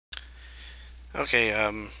Okay,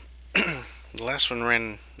 the last one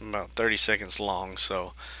ran about 30 seconds long,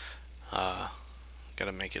 so uh,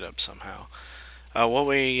 gotta make it up somehow.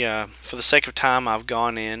 For the sake of time, I've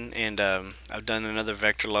gone in and I've done another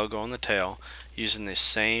vector logo on the tail using the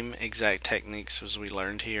same exact techniques as we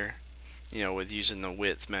learned here. You know, with using the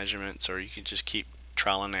width measurements, or you can just keep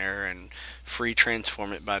trial and error and free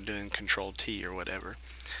transform it by doing Control T or whatever.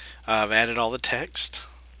 I've added all the text,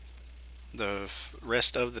 the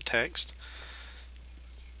rest of the text.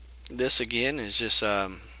 This again is just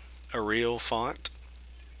a real font.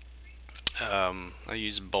 I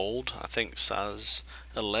use bold, I think size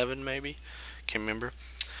 11 maybe, can't remember.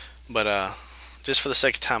 But just for the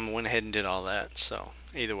sake of time, I went ahead and did all that. So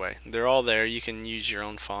either way, they're all there. You can use your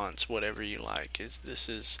own fonts, whatever you like. This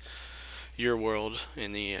is your world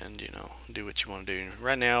in the end. You know, do what you want to do.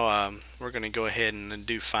 Right now, we're going to go ahead and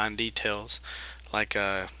do fine details, like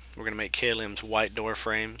we're going to make KLM's white door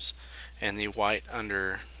frames and the white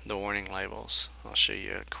under the warning labels. I'll show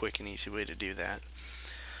you a quick and easy way to do that.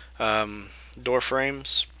 Door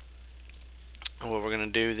frames. What we're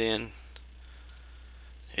going to do then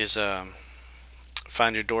is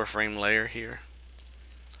find your door frame layer here,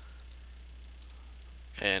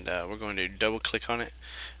 and we're going to double click on it.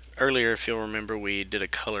 Earlier, if you'll remember, we did a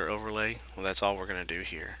color overlay. Well, that's all we're going to do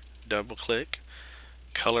here. Double click,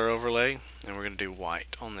 color overlay, and we're going to do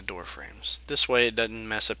white on the door frames. This way it doesn't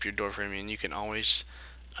mess up your door frame, and you can always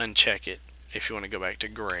uncheck it if you want to go back to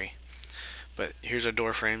gray. But here's our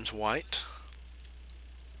door frames, white.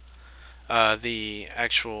 The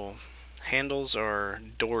actual handles are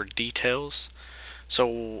door details.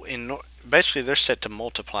 So basically they're set to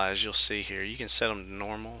multiply, as you'll see here. You can set them to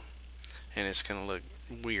normal and it's going to look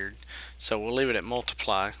weird. So we'll leave it at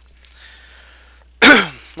multiply.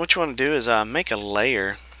 What you want to do is make a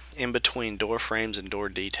layer in between door frames and door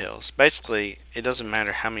details. Basically, it doesn't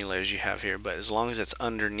matter how many layers you have here, but as long as it's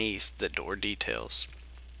underneath the door details.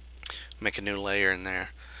 Make a new layer in there.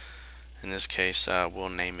 In this case, we'll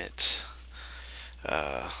name it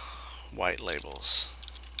white labels.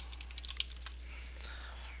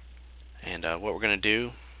 And what we're going to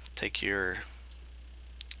do, take your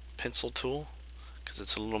pencil tool, because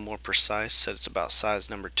it's a little more precise, set it to about size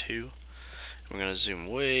number 2. We're going to zoom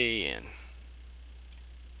way in.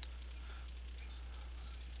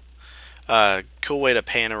 Cool way to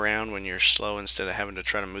pan around when you're slow, instead of having to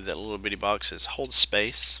try to move that little bitty box, is hold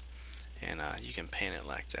space, and you can pan it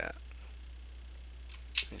like that.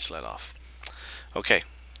 And just let off. Okay,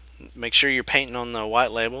 make sure you're painting on the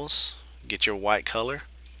white labels. Get your white color,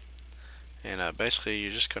 and basically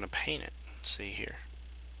you're just going to paint it. See here.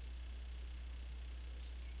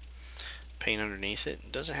 Paint underneath it.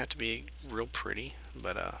 It doesn't have to be real pretty,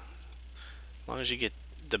 but as long as you get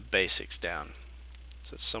the basics down,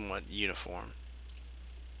 so it's somewhat uniform.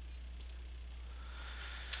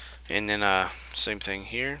 And then same thing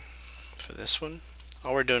here for this one.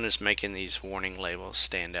 All we're doing is making these warning labels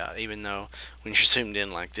stand out, even though when you're zoomed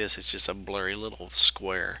in like this, it's just a blurry little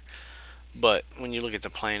square. But when you look at the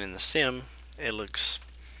plane in the sim, it looks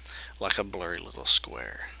like a blurry little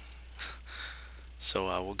square. So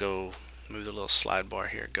we'll go move the little slide bar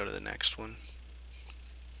here, go to the next one.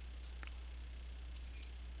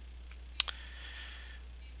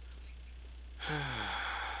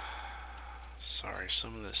 Sorry,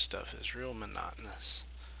 some of this stuff is real monotonous.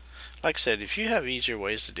 Like I said, if you have easier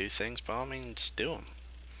ways to do things, by all means do them.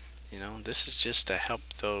 You know, this is just to help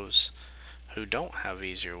those who don't have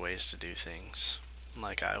easier ways to do things,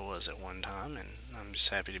 like I was at one time, and I'm just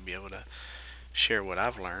happy to be able to share what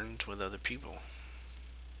I've learned with other people.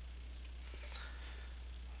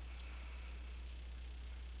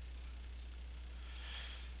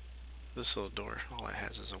 This little door, all it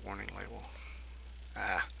has is a warning label.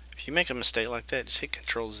 If you make a mistake like that, just hit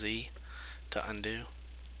Control Z to undo.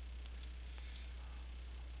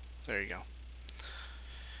 There you go.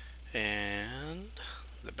 And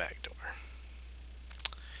the back door.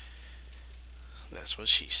 That's what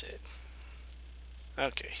she said.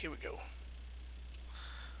 Okay, here we go.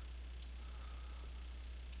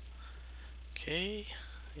 Okay,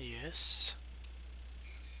 yes.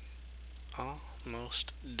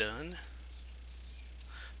 Almost done.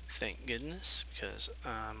 Thank goodness, because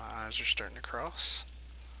my eyes are starting to cross.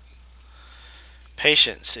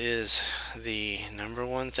 Patience is the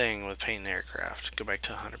 #1 thing with painting aircraft. Go back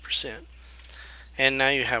to 100%. And now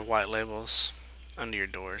you have white labels under your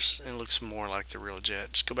doors. It looks more like the real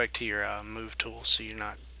jet. Just go back to your move tool so you're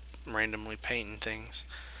not randomly painting things.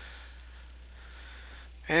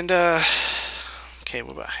 And okay,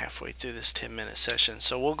 we're about halfway through this 10-minute session,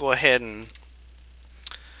 so we'll go ahead and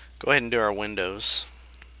do our windows.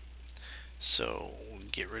 So we'll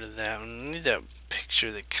get rid of that one. We need that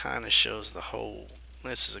picture that kind of shows the whole.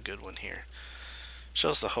 This is a good one here.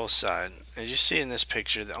 Shows the whole side. As you see in this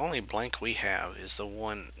picture, the only blank we have is the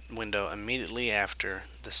one window immediately after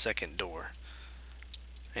the second door.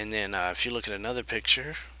 And then if you look at another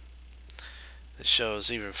picture that shows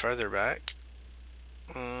even further back,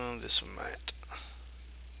 this one might,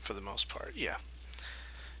 for the most part, yeah.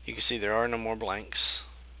 You can see there are no more blanks,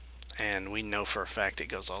 and we know for a fact it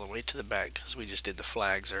goes all the way to the back because we just did the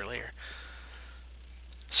flags earlier.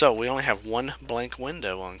 So we only have one blank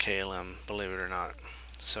window on KLM, believe it or not.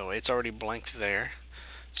 So it's already blanked there.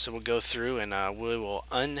 So we'll go through and we will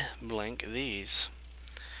unblank these.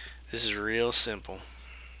 This is real simple.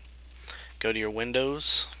 Go to your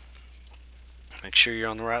windows, make sure you're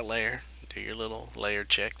on the right layer, do your little layer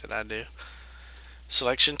check that I do.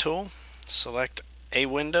 Selection tool, select a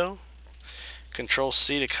window, Control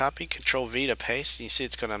C to copy, Control V to paste. You see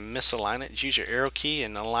it's going to misalign it. Use your arrow key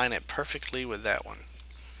and align it perfectly with that one.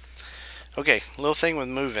 Okay, little thing with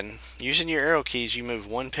moving. Using your arrow keys, you move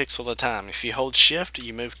 1 pixel at a time. If you hold shift,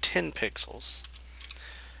 you move 10 pixels.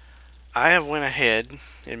 I have went ahead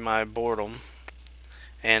in my boredom,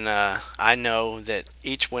 and I know that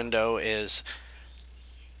each window is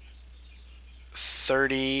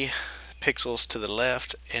 30 pixels to the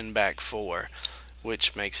left and back 4,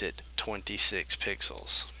 which makes it 26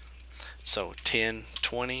 pixels. So 10,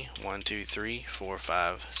 20, 1, 2, 3, 4,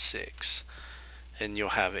 5, 6. And you'll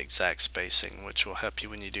have exact spacing, which will help you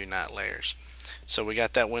when you do night layers. So we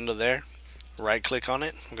got that window there. Right click on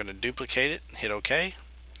it. I'm going to duplicate it. Hit OK.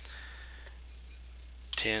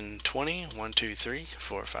 10, 20, 1, 2, 3,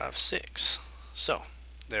 4, 5, 6. So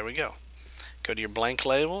there we go. Go to your blank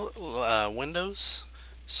label, windows,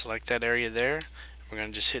 select that area there. We're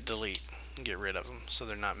going to just hit delete and get rid of them so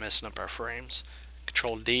they're not messing up our frames.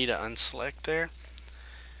 Control D to unselect there.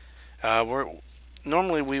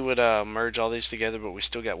 Normally we would merge all these together, but we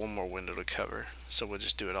still got one more window to cover, so we'll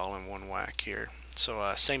just do it all in one whack here.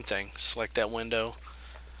 So same thing, select that window,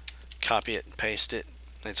 copy it, paste it.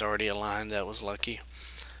 It's already aligned, that was lucky.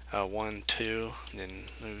 1, 2, then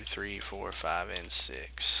move 3, 4, 5, and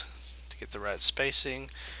 6. To get the right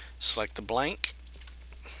spacing, select the blank,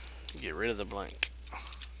 get rid of the blank.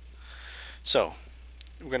 So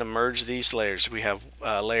we're going to merge these layers. We have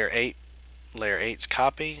layer 8, layer 8's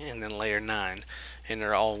copy, and then layer 9, and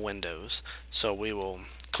they're all windows. So we will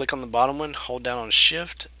click on the bottom one, hold down on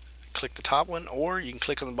shift, click the top one, or you can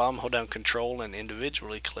click on the bottom, hold down control, and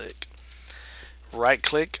individually click. Right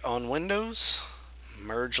click on windows,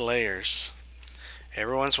 merge layers.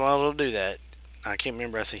 Every once in a while it'll do that. I can't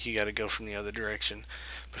remember, I think you got to go from the other direction.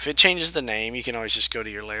 But if it changes the name, you can always just go to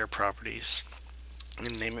your layer properties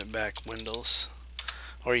and name it back windows,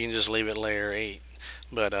 or you can just leave it layer 8.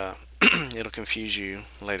 But it'll confuse you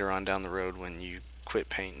later on down the road when you quit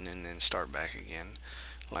painting and then start back again,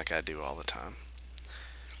 like I do all the time.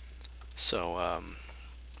 So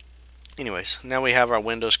anyways, now we have our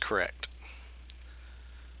windows correct.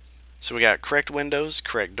 So we got correct windows,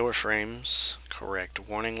 correct door frames, correct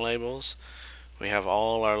warning labels. We have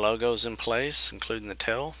all our logos in place, including the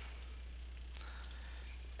tail.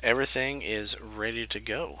 Everything is ready to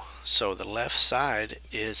go. So the left side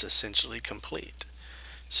is essentially complete.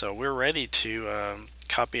 So we're ready to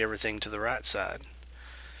copy everything to the right side.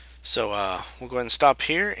 So we'll go ahead and stop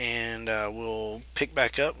here, and we'll pick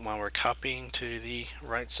back up while we're copying to the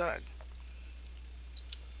right side.